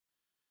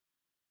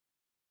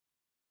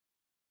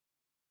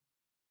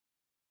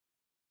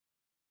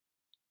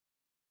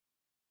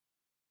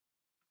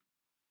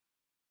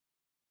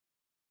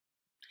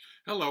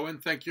Hello,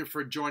 and thank you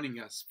for joining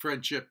us,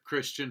 Friendship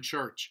Christian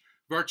Church,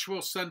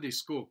 virtual Sunday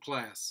school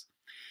class.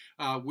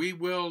 We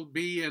will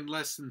be in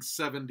lesson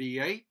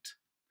 78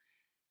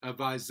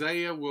 of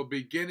Isaiah. We're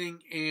beginning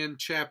in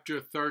chapter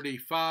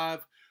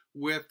 35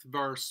 with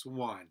verse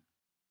 1.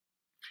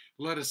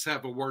 Let us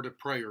have a word of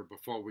prayer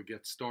before we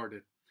get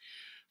started.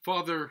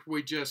 Father,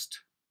 we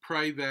just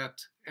pray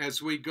that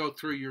as we go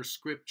through your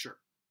scripture,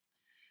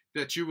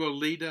 that you will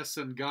lead us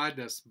and guide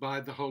us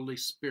by the Holy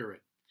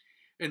Spirit,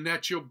 and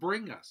that you'll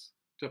bring us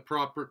to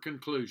proper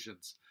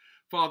conclusions.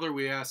 Father,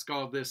 we ask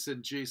all this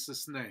in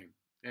Jesus' name.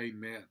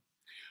 Amen.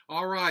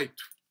 All right,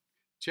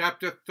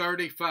 chapter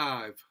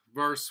 35,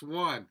 verse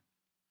 1.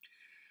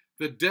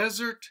 The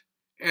desert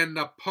and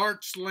the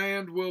parched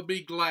land will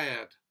be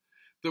glad.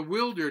 The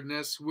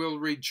wilderness will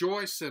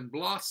rejoice and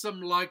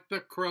blossom like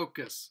the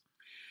crocus.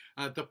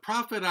 The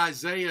prophet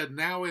Isaiah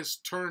now is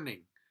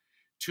turning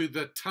to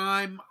the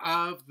time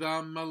of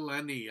the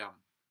millennium.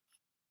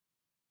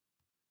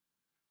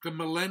 The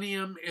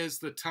millennium is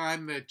the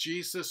time that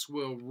Jesus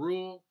will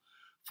rule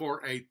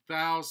for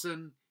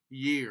 1,000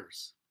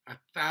 years.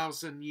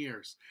 1,000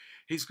 years.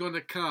 He's going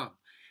to come.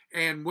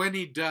 And when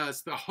he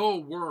does, the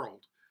whole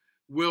world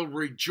will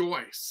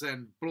rejoice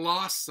and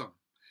blossom.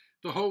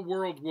 The whole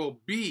world will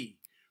be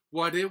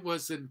what it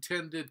was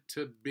intended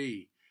to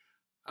be.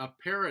 A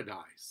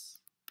paradise.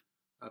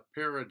 A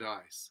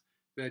paradise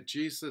that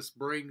Jesus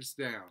brings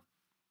down.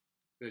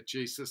 That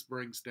Jesus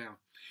brings down.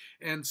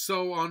 And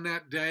so on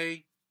that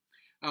day,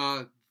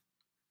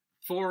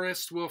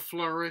 forests will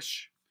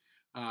flourish.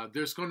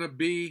 There's going to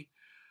be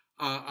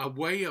a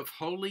way of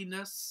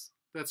holiness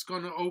that's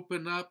going to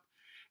open up,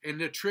 and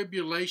the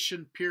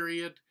tribulation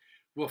period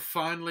will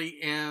finally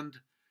end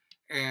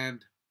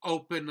and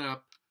open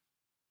up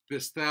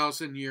this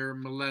 1,000-year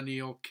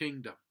millennial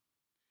kingdom.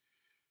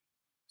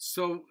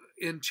 So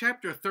in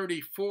chapter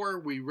 34,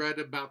 we read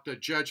about the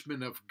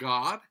judgment of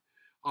God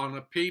on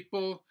a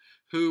people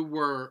who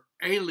were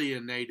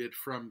alienated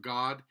from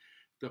God,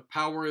 the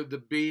power of the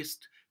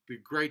beast, the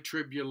great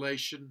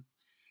tribulation.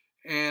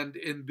 And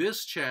in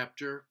this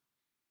chapter,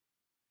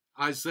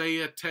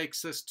 Isaiah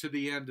takes us to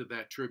the end of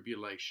that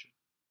tribulation.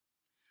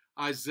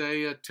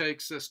 Isaiah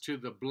takes us to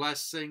the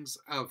blessings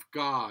of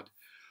God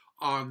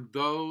on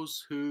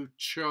those who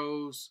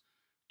chose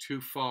to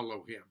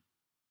follow him.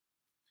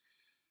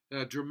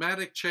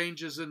 Dramatic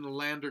changes in the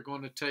land are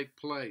going to take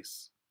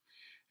place.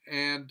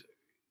 And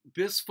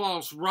this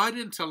falls right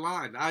into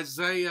line.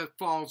 Isaiah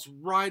falls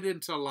right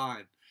into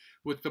line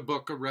with the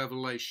book of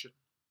Revelation.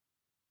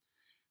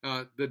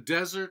 The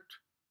desert,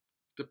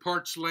 the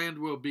parched land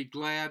will be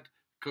glad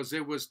because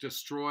it was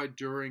destroyed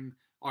during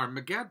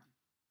Armageddon.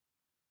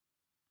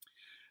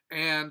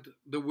 And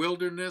the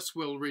wilderness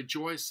will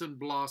rejoice and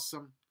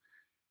blossom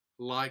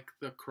like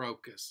the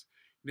crocus.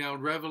 Now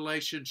in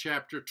Revelation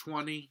chapter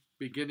 20,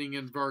 beginning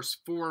in verse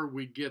 4,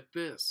 we get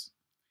this.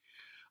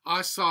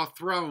 I saw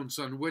thrones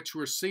on which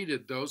were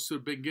seated those who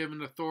had been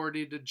given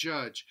authority to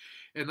judge,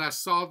 and I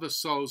saw the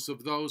souls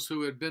of those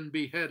who had been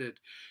beheaded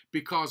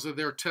because of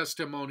their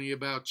testimony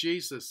about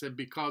Jesus and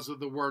because of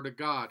the word of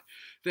God.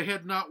 They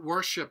had not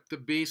worshipped the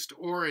beast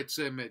or its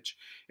image,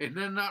 and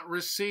had not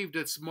received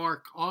its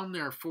mark on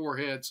their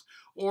foreheads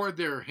or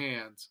their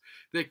hands.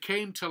 They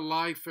came to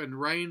life and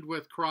reigned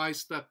with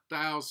Christ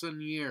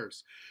 1,000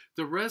 years.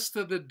 The rest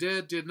of the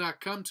dead did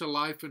not come to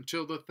life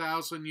until the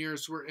 1,000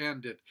 years were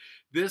ended.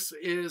 This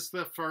is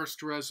the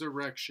first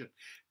resurrection.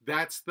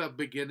 That's the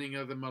beginning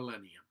of the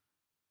millennium.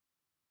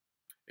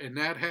 And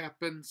that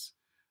happens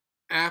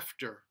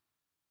after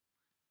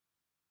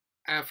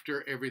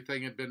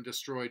everything had been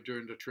destroyed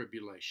during the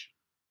tribulation.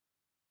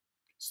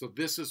 So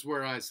this is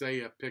where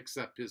Isaiah picks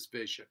up his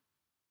vision.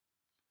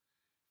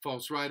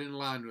 Falls right in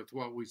line with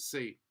what we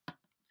see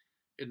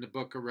in the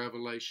book of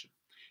Revelation.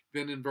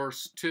 Then in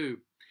verse 2,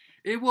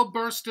 it will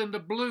burst into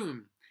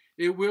bloom.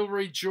 It will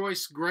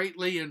rejoice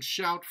greatly and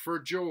shout for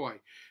joy.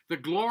 The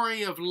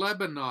glory of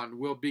Lebanon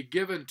will be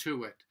given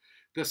to it.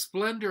 The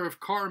splendor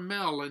of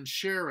Carmel and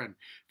Sharon.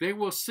 They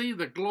will see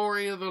the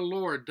glory of the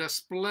Lord, the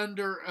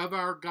splendor of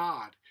our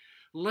God.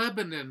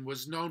 Lebanon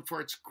was known for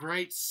its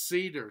great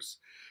cedars.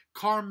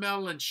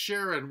 Carmel and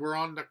Sharon were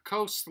on the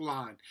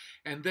coastline,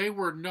 and they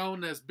were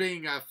known as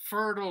being a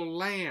fertile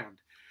land.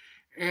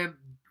 And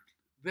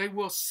they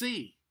will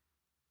see,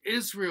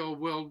 Israel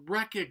will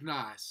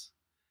recognize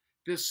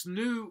this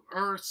new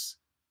earth's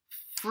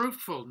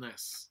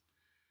fruitfulness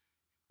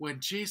when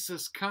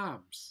Jesus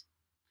comes.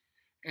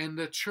 And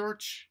the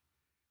church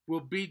will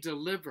be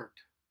delivered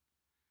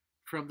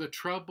from the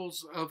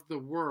troubles of the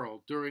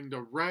world during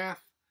the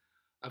wrath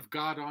of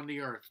God on the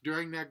earth,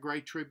 during that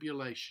great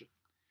tribulation.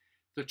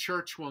 The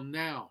church will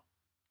now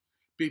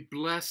be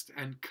blessed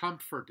and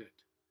comforted.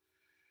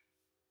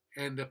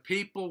 And the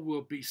people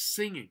will be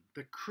singing,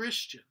 the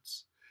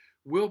Christians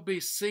will be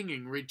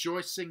singing,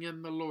 rejoicing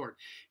in the Lord.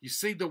 You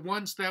see, the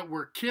ones that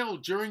were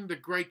killed during the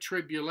Great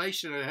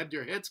Tribulation and had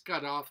their heads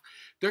cut off,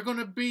 they're going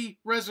to be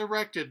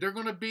resurrected. They're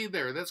going to be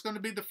there. That's going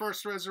to be the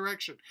first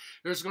resurrection.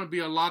 There's going to be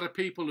a lot of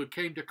people who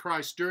came to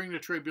Christ during the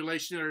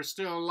tribulation that are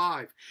still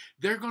alive.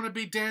 They're going to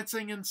be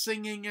dancing and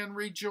singing and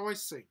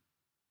rejoicing.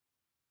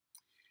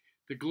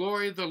 The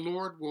glory of the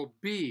Lord will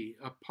be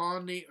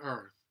upon the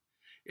earth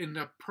in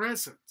the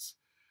presence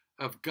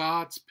of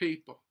God's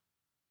people.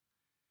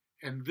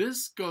 And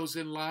this goes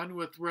in line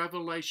with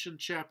Revelation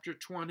chapter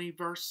 20,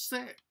 verse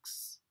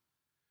 6.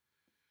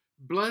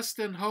 Blessed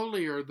and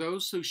holy are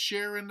those who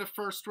share in the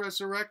first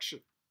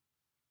resurrection.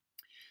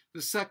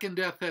 The second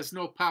death has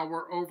no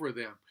power over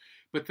them,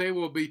 but they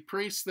will be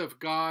priests of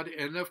God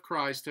and of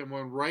Christ and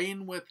will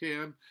reign with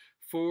him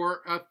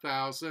for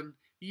 1,000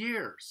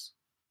 years.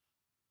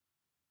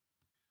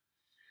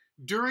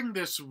 During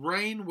this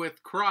reign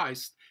with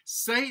Christ,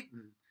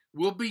 Satan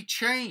will be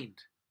chained.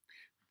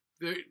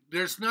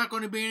 There's not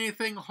going to be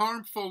anything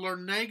harmful or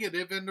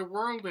negative in the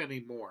world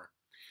anymore.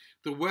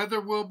 The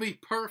weather will be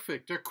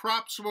perfect. The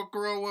crops will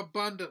grow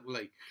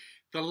abundantly.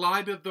 The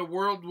light of the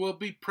world will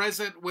be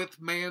present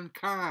with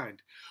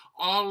mankind.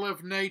 All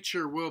of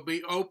nature will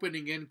be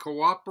opening in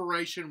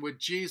cooperation with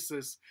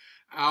Jesus,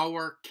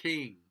 our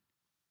King.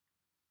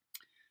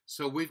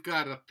 So we've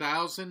got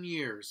 1,000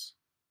 years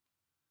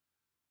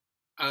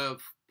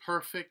of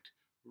perfect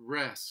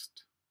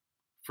rest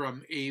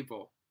from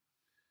evil.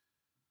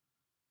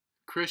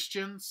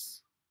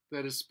 Christians,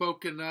 that is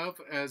spoken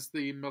of as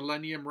the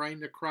millennium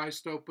reign of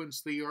Christ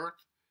opens the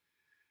earth,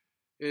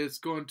 is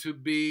going to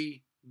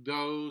be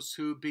those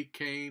who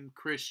became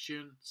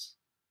Christians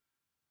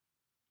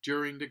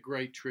during the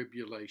Great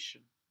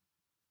Tribulation.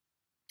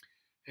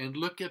 And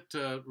look at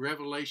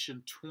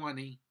Revelation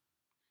 20,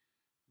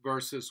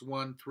 verses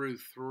 1 through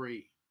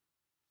 3.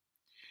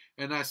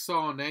 And I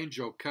saw an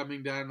angel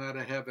coming down out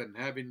of heaven,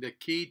 having the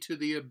key to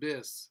the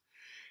abyss,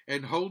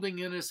 and holding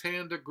in his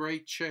hand a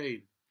great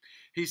chain.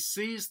 He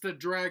seized the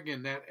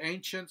dragon, that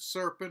ancient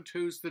serpent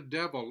who's the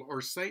devil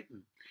or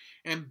Satan,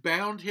 and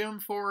bound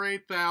him for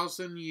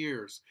 1,000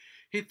 years.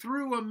 He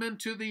threw him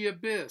into the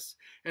abyss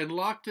and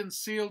locked and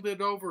sealed it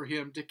over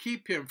him to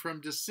keep him from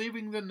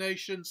deceiving the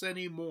nations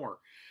any more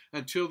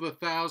until the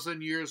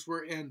 1,000 years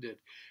were ended.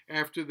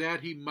 After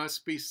that, he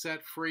must be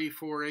set free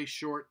for a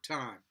short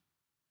time.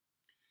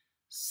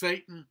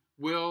 Satan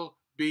will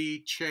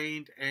be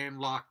chained and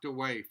locked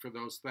away for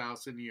those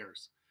 1,000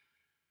 years.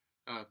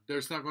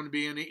 There's not going to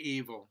be any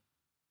evil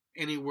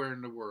anywhere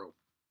in the world.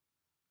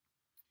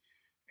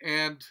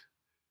 And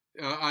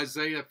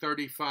Isaiah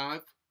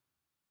 35,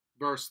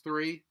 verse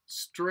 3,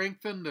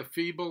 strengthen the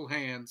feeble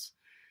hands,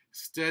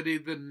 steady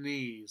the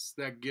knees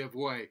that give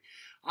way.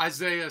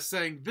 Isaiah is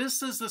saying,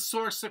 this is the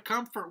source of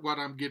comfort, what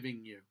I'm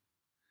giving you.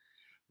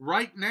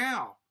 Right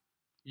now,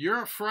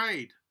 you're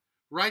afraid.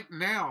 Right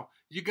now,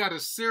 you got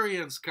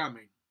Assyrians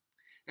coming.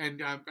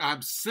 And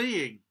I'm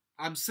seeing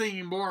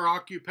more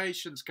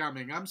occupations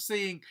coming. I'm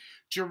seeing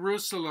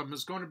Jerusalem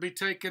is going to be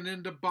taken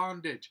into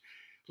bondage.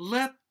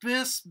 Let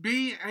this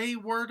be a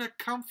word of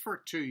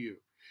comfort to you.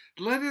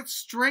 Let it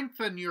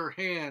strengthen your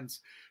hands,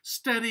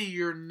 steady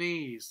your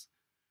knees.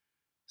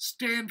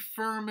 Stand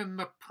firm in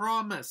the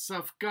promise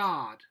of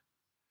God.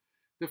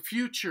 The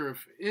future of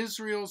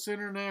Israel's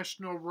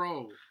international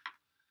role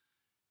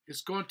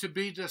is going to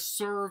be to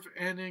serve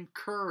and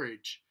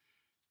encourage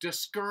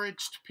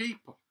discouraged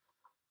people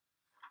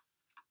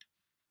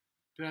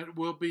that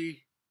will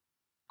be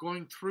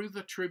going through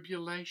the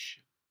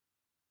tribulation.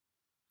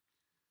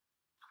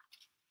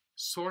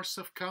 Source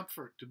of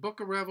comfort. The book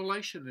of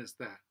Revelation is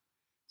that.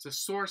 It's a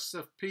source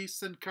of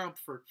peace and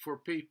comfort for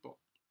people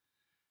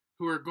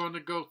who are going to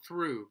go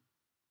through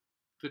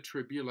the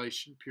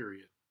tribulation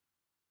period.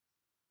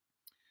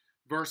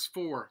 Verse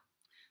 4.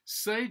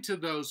 Say to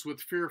those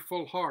with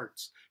fearful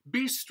hearts,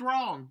 be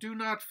strong, do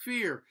not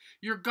fear.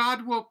 Your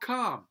God will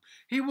come.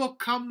 He will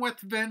come with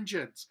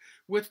vengeance,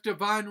 with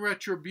divine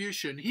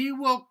retribution. He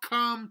will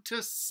come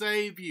to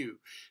save you.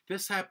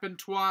 This happened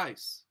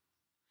twice.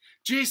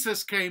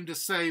 Jesus came to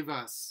save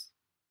us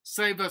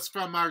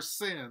from our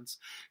sins.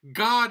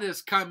 God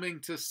is coming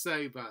to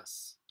save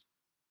us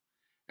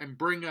and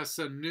bring us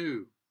a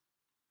new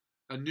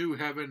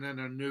heaven and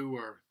a new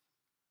earth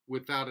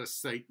without a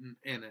Satan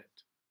in it.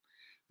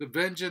 The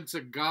vengeance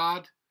of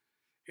God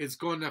is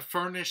going to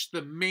furnish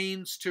the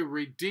means to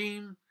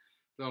redeem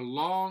the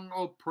long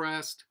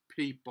oppressed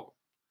people,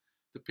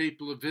 the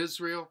people of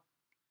Israel,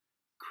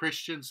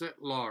 Christians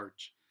at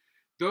large.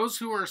 Those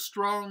who are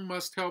strong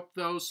must help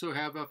those who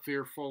have a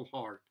fearful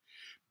heart.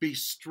 Be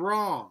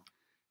strong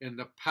in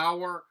the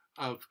power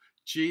of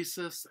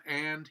Jesus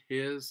and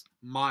his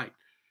might.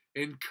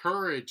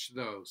 Encourage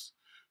those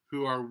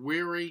who are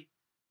weary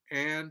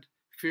and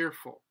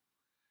fearful.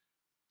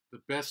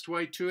 The best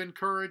way to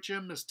encourage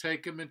them is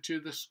take them into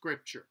the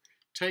scripture.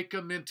 Take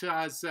them into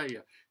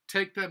Isaiah.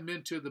 Take them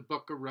into the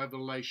book of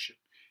Revelation.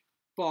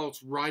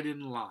 Falls right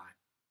in line.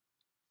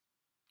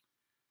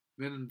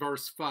 Then in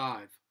verse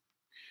 5,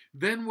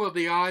 Then will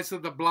the eyes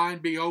of the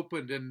blind be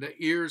opened and the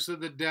ears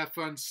of the deaf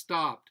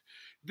unstopped.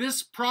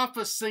 This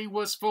prophecy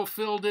was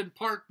fulfilled in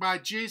part by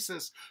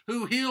Jesus,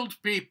 who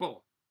healed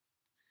people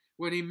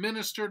when he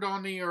ministered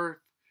on the earth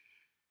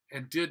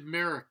and did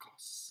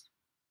miracles.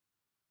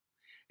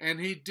 And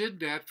he did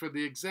that for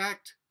the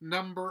exact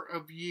number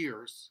of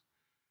years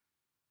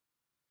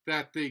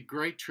that the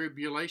Great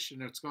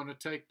Tribulation is going to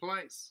take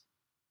place.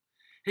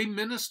 He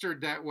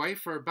ministered that way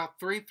for about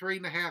three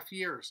and a half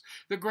years.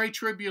 The Great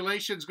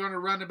Tribulation is going to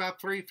run about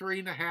three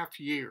and a half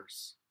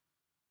years.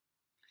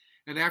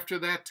 And after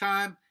that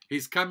time,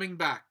 he's coming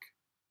back.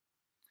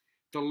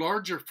 The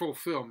larger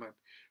fulfillment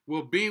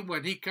will be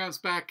when he comes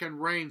back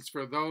and reigns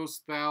for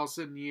those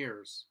 1,000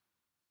 years.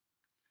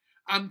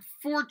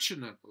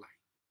 Unfortunately,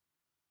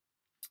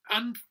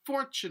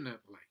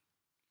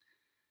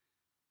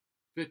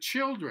 the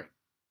children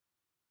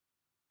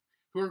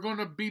who are going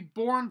to be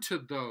born to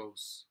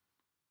those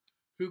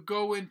who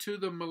go into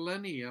the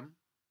millennium,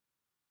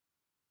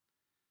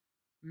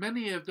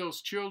 many of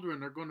those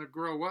children are going to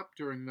grow up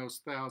during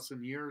those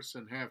 1,000 years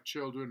and have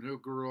children who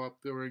grew up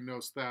during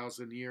those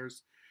 1,000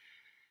 years,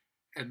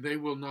 and they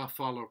will not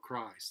follow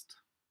Christ.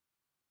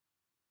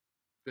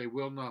 They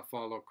will not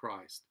follow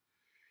Christ.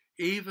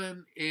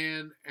 Even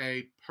in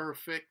a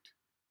perfect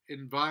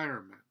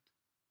environment,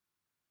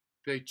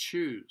 they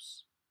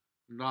choose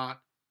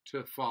not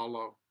to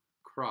follow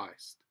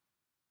Christ.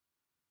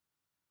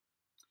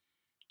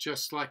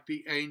 Just like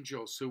the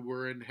angels who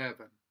were in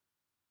heaven,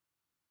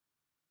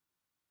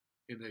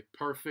 in a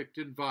perfect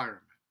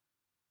environment,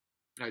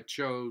 I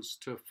chose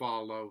to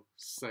follow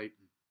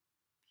Satan.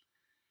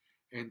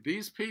 And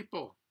these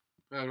people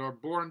that are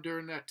born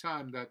during that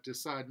time that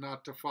decide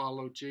not to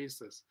follow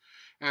Jesus,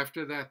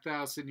 after that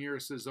 1,000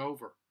 years is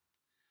over,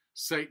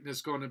 Satan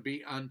is going to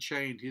be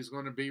unchained. He's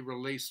going to be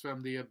released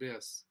from the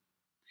abyss.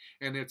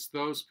 And it's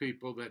those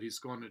people that he's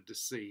going to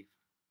deceive.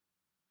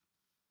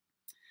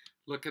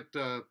 Look at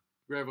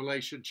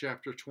Revelation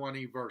chapter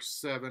 20, verse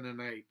 7 and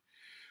 8.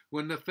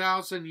 When the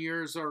 1,000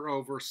 years are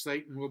over,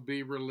 Satan will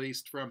be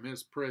released from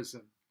his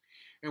prison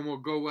and will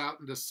go out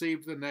and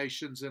deceive the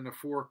nations in the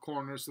four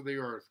corners of the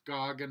earth,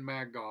 Gog and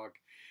Magog,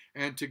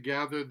 and to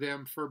gather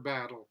them for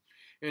battle.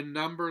 In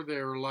number, they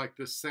are like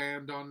the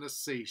sand on the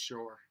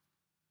seashore.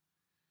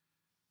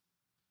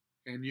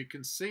 And you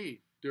can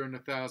see during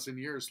 1,000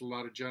 years, a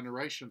lot of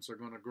generations are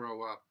going to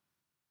grow up.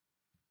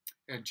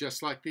 And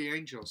just like the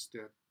angels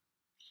did,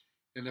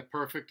 in a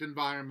perfect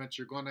environment,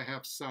 you're going to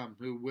have some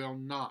who will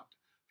not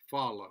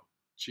follow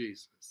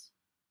Jesus.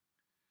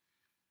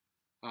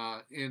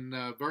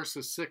 In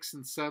verses 6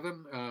 and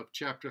 7 of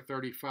chapter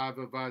 35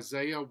 of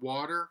Isaiah,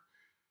 water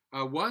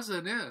was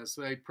and is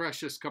a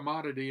precious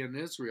commodity in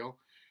Israel.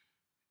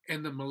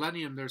 In the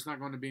millennium, there's not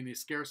going to be any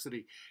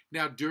scarcity.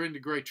 Now, during the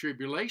Great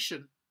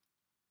Tribulation,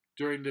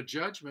 during the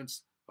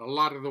judgments, a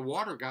lot of the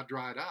water got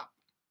dried up,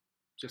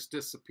 just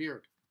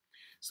disappeared.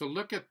 So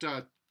look at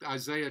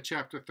Isaiah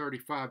chapter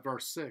 35,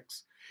 verse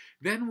 6.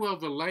 Then will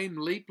the lame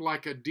leap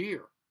like a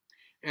deer,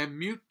 and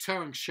mute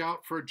tongue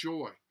shout for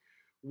joy.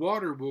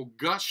 Water will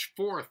gush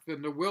forth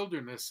in the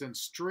wilderness and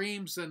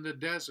streams in the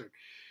desert.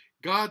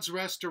 God's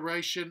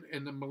restoration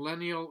in the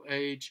millennial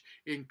age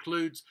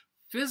includes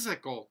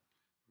physical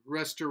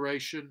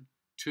restoration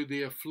to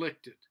the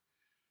afflicted.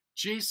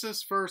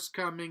 Jesus' first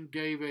coming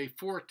gave a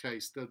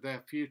foretaste of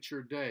that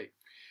future day.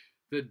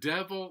 The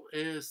devil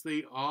is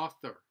the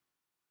author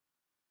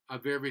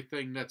of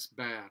everything that's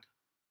bad.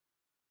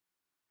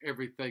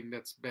 Everything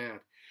that's bad.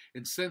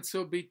 And since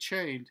he'll be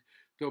chained,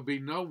 there'll be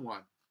no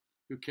one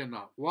who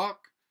cannot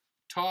walk,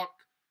 talk,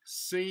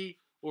 see,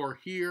 or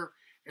hear,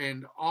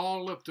 and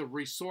all of the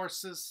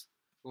resources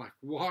like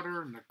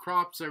water and the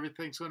crops,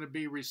 everything's going to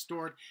be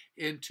restored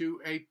into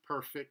a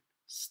perfect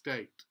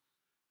state,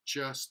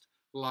 just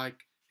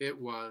like it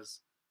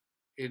was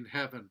in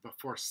heaven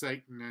before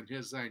Satan and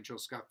his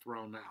angels got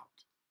thrown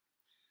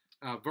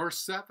out. Verse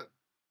 7.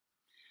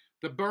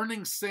 The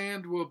burning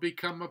sand will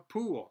become a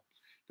pool,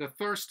 the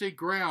thirsty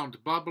ground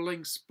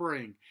bubbling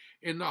spring.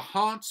 In the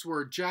haunts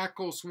where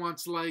jackals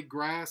once lay,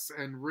 grass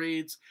and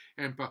reeds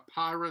and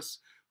papyrus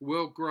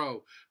will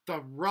grow. The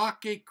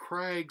rocky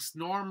crags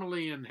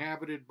normally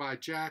inhabited by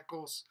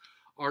jackals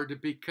are to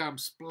become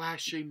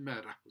splashy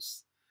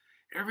meadows.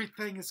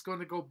 Everything is going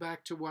to go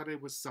back to what it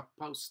was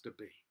supposed to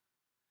be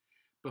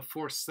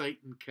before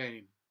Satan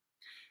came.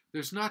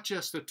 There's not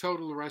just a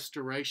total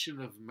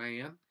restoration of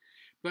man,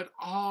 but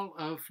all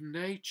of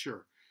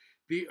nature.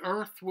 The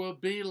earth will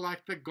be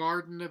like the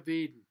Garden of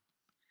Eden.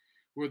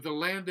 Where the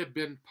land had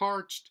been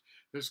parched,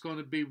 there's going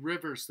to be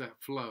rivers that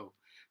flow.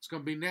 It's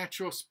going to be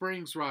natural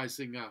springs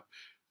rising up.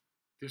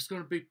 There's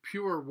going to be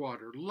pure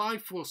water.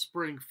 Life will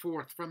spring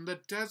forth from the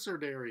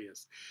desert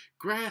areas.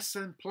 Grass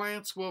and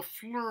plants will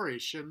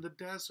flourish in the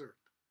desert.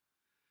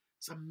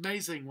 It's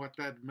amazing what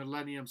that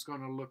millennium's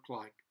going to look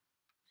like.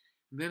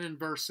 And then in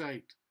verse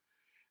 8,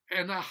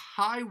 and a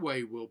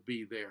highway will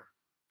be there.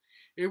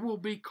 It will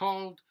be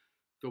called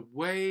the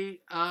way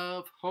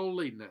of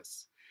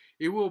holiness.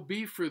 It will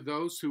be for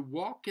those who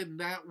walk in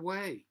that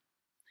way.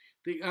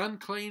 The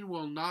unclean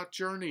will not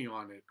journey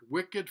on it.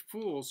 Wicked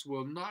fools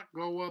will not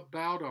go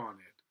about on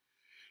it.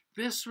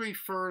 This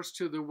refers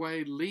to the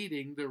way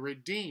leading the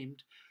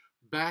redeemed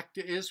back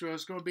to Israel.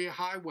 It's going to be a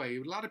highway.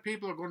 A lot of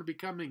people are going to be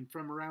coming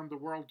from around the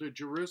world to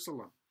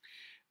Jerusalem.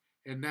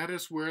 And that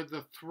is where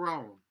the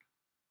throne,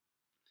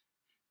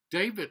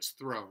 David's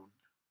throne,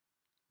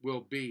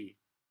 will be.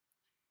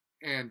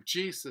 And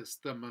Jesus,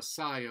 the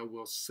Messiah,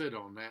 will sit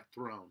on that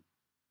throne,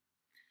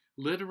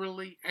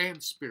 literally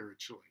and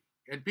spiritually.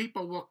 And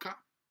people will come.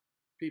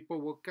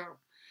 People will come.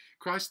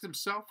 Christ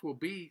himself will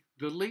be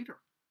the leader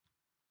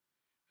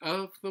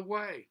of the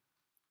way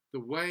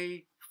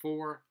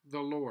for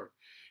the Lord.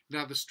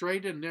 Now, the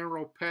straight and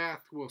narrow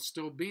path will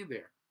still be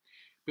there,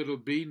 but it'll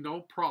be no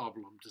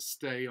problem to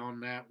stay on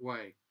that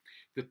way.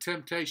 The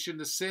temptation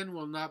to sin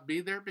will not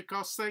be there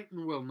because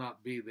Satan will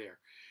not be there.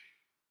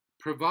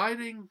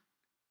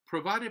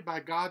 Provided by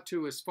God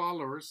to his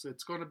followers,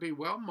 it's going to be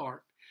well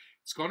marked,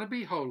 it's going to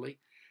be holy,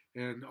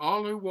 and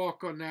all who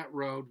walk on that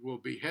road will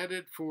be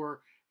headed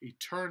for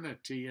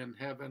eternity in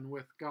heaven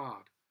with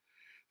God.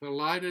 The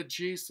light of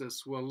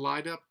Jesus will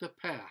light up the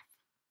path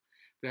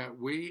that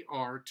we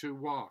are to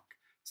walk.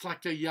 It's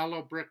like the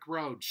yellow brick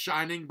road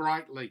shining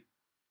brightly.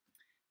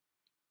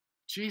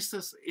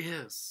 Jesus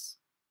is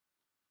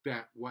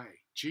that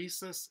way.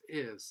 Jesus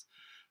is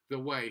the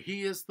way.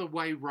 He is the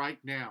way right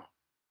now.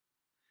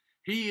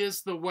 He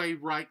is the way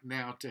right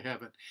now to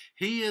heaven.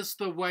 He is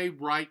the way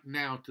right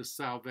now to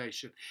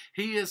salvation.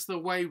 He is the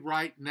way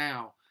right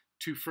now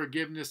to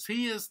forgiveness.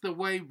 He is the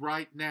way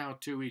right now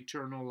to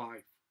eternal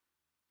life.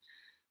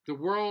 The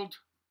world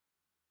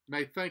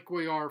may think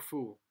we are a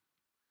fool,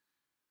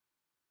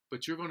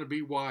 but you're going to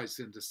be wise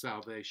into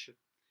salvation.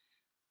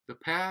 The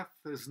path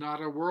is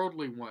not a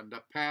worldly one.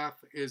 The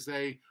path is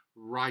a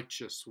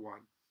righteous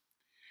one.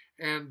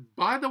 And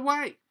by the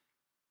way,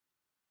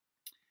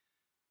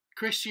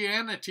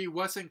 Christianity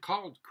wasn't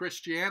called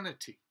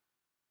Christianity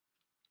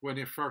when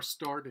it first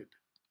started.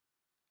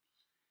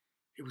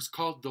 It was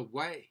called the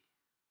way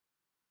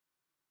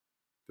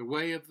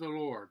of the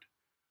Lord,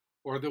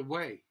 or the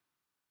way,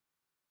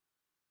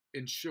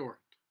 in short.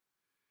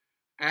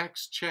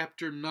 Acts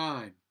chapter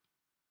 9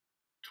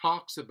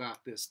 talks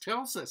about this,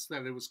 tells us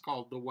that it was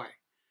called the way.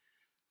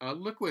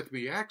 Look with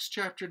me, Acts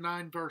chapter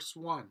 9, verse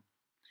 1.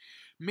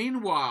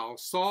 Meanwhile,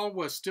 Saul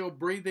was still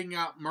breathing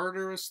out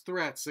murderous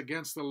threats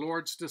against the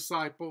Lord's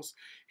disciples.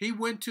 He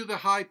went to the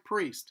high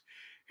priest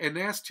and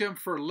asked him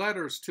for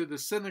letters to the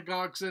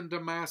synagogues in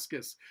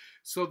Damascus,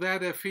 so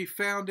that if he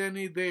found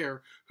any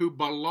there who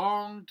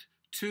belonged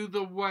to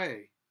the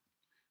way,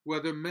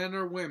 whether men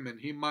or women,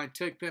 he might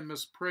take them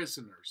as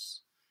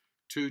prisoners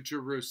to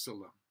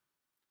Jerusalem.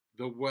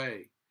 The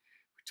way.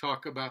 We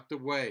talk about the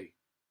way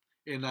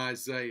in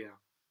Isaiah.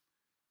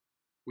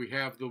 We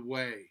have the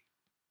way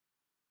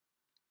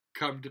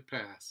come to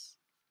pass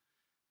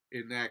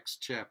in Acts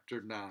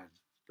chapter 9,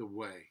 the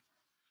way.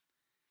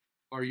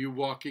 Are you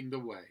walking the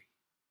way?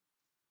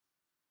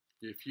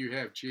 If you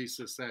have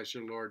Jesus as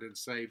your Lord and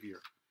Savior,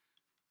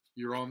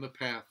 you're on the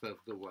path of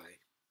the way.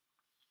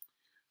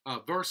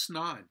 Verse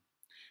 9.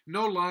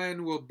 No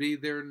lion will be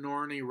there,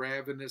 nor any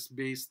ravenous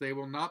beast. They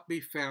will not be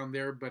found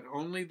there, but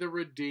only the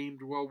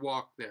redeemed will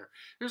walk there.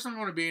 There's not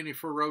going to be any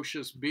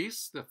ferocious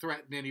beasts to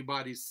threaten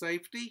anybody's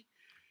safety.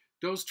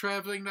 Those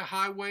traveling the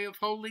highway of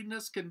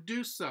holiness can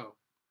do so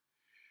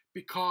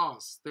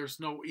because there's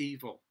no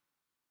evil.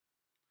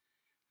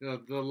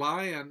 The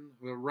lion,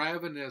 the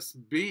ravenous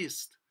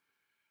beast,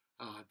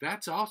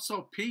 that's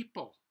also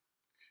people.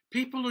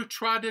 People who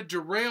try to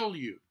derail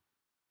you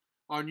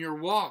on your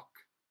walk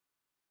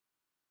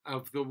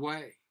of the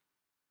way.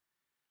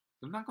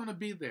 They're not going to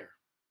be there.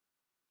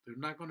 They're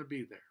not going to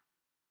be there.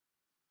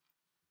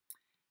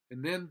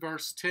 And then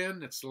verse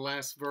 10, it's the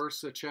last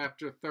verse of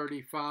chapter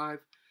 35.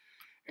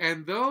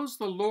 And those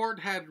the Lord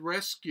had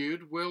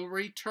rescued will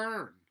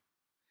return.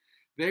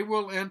 They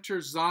will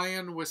enter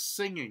Zion with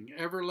singing.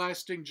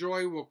 Everlasting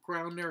joy will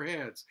crown their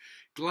heads.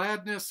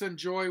 Gladness and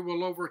joy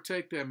will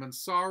overtake them, and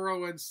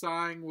sorrow and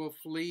sighing will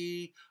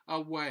flee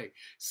away.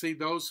 See,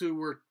 those who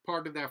were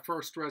part of that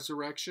first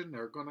resurrection,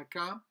 they're going to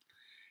come.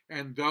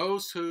 And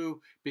those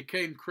who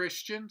became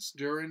Christians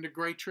during the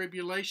Great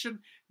Tribulation,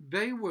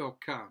 they will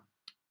come.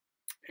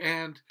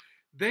 And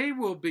they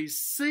will be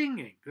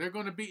singing. They're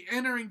going to be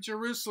entering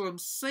Jerusalem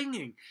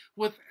singing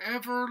with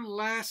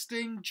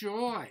everlasting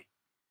joy.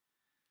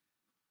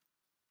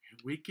 And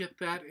we get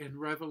that in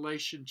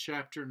Revelation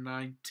chapter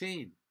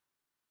 19,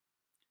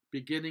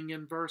 beginning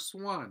in verse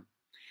 1.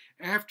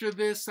 After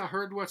this, I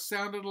heard what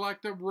sounded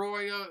like the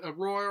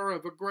roar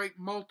of a great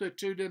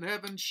multitude in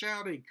heaven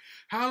shouting,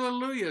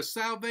 Hallelujah!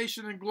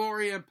 Salvation and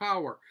glory and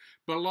power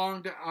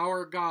belong to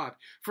our God.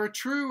 For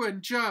true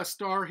and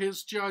just are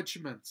his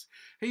judgments.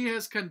 He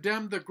has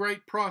condemned the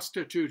great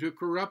prostitute who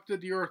corrupted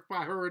the earth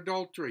by her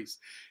adulteries.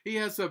 He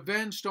has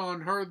avenged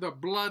on her the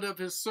blood of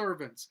his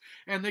servants.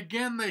 And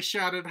again they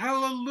shouted,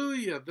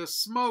 Hallelujah! The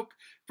smoke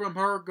from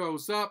her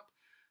goes up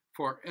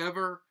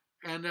forever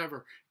and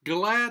ever.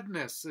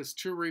 Gladness is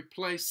to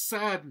replace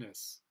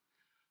sadness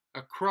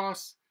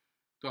across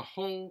the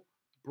whole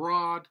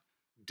broad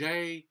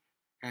day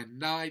and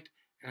night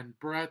and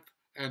breadth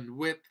and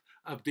width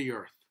of the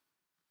earth.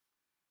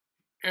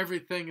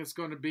 Everything is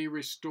going to be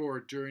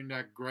restored during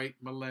that great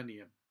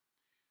millennium.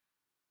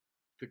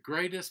 The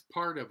greatest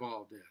part of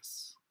all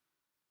this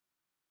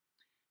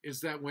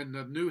is that when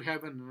the new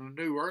heaven and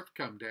the new earth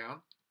come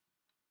down,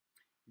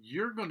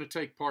 you're going to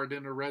take part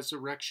in a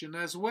resurrection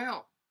as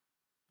well.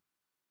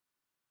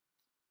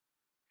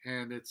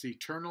 And it's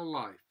eternal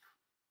life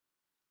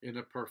in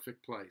a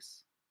perfect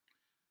place.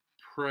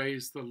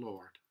 Praise the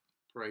Lord.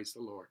 Praise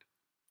the Lord.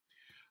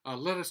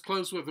 Let us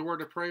close with a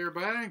word of prayer,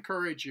 but I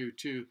encourage you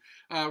to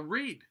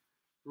read.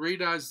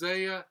 Read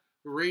Isaiah,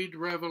 read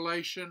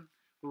Revelation,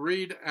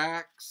 read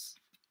Acts,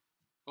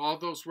 all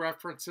those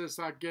references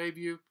I gave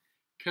you.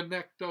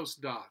 Connect those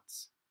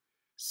dots.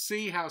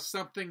 See how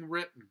something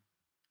written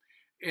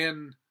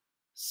in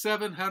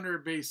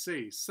 700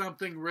 BC,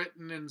 something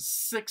written in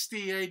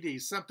 60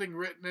 AD, something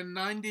written in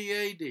 90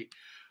 AD,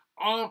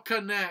 all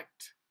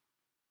connect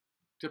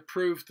to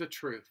prove the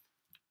truth.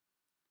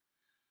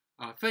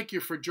 Thank you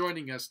for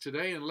joining us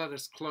today, and let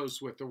us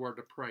close with a word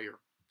of prayer.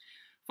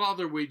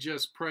 Father, we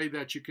just pray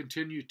that you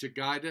continue to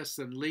guide us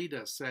and lead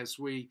us as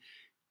we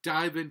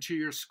dive into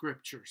your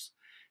scriptures.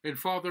 And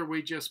Father,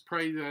 we just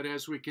pray that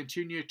as we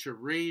continue to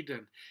read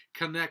and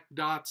connect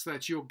dots,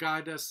 that you'll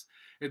guide us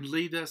and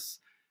lead us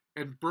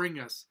and bring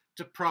us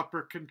to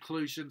proper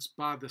conclusions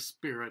by the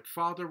Spirit.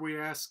 Father, we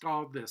ask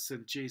all this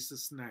in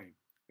Jesus' name.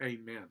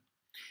 Amen.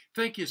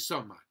 Thank you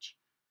so much,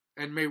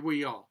 and may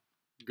we all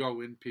go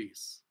in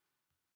peace.